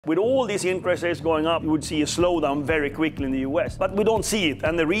With all these interest rates going up, you would see a slowdown very quickly in the US. But we don't see it.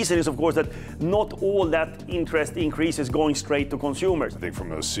 And the reason is, of course, that not all that interest increase is going straight to consumers. I think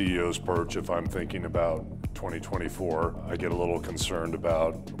from a CEO's perch, if I'm thinking about 2024, I get a little concerned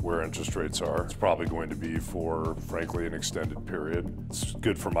about where interest rates are. It's probably going to be for, frankly, an extended period. It's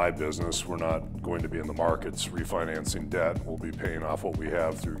good for my business. We're not going to be in the markets refinancing debt. We'll be paying off what we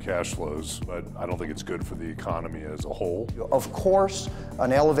have through cash flows, but I don't think it's good for the economy as a whole. Of course,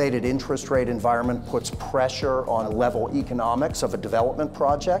 an elevated interest rate environment puts pressure on level economics of a development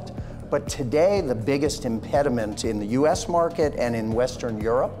project. But today, the biggest impediment in the US market and in Western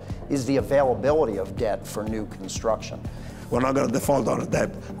Europe is the availability of debt for new construction. We're not going to default on a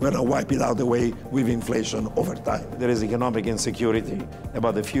debt. We're going to wipe it out the way with inflation over time. There is economic insecurity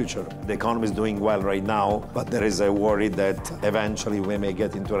about the future. The economy is doing well right now, but there is a worry that eventually we may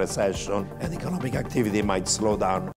get into a recession and economic activity might slow down.